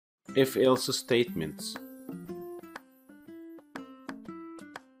If-else statements.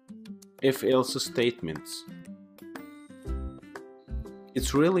 If-else statements.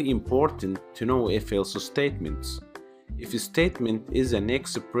 It's really important to know if-else statements. If a statement is an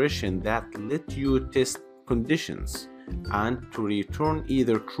expression that lets you test conditions and to return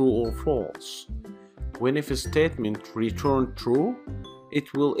either true or false. When if a statement returns true,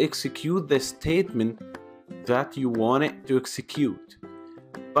 it will execute the statement that you want it to execute.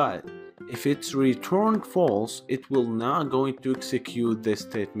 But if it's returned false, it will not going to execute the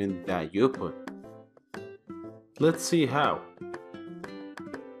statement that you put. Let's see how.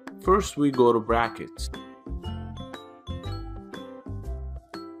 First we go to brackets.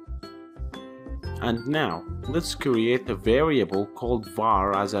 And now let's create a variable called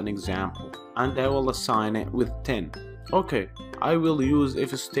var as an example, and I will assign it with 10. Okay, I will use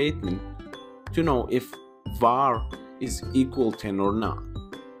if statement to know if var is equal 10 or not.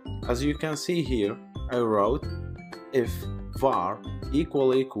 As you can see here, I wrote if var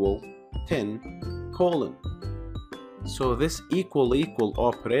equal 10 colon. So this equal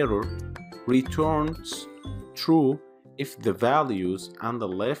operator returns true if the values on the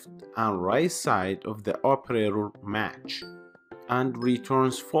left and right side of the operator match, and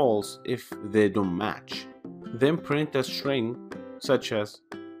returns false if they don't match. Then print a string such as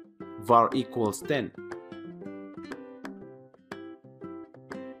var equals 10.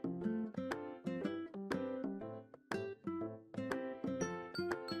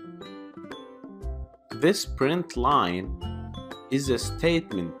 This print line is a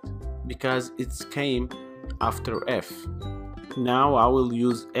statement because it came after if. Now I will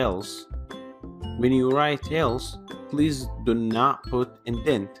use else. When you write else, please do not put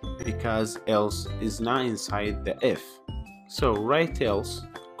indent because else is not inside the if. So write else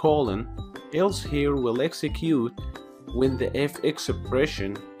colon. Else here will execute when the if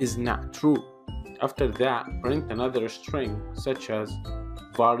expression is not true. After that, print another string such as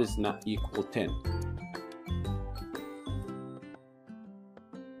var is not equal 10.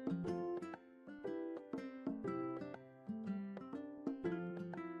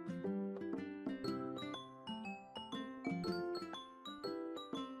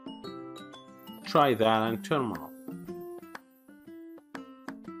 Try that in terminal.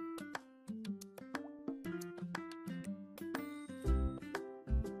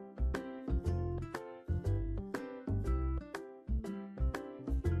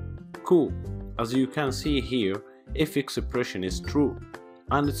 Cool. As you can see here, if expression is true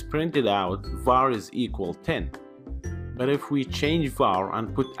and it's printed out var is equal 10. But if we change var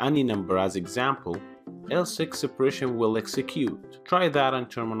and put any number as example, else expression will execute. Try that in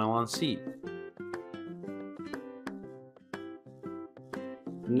terminal and see.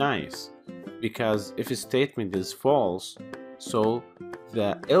 Nice, because if a statement is false, so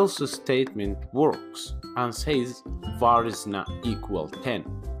the else statement works and says var is not equal 10.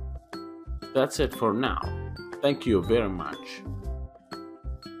 That's it for now. Thank you very much.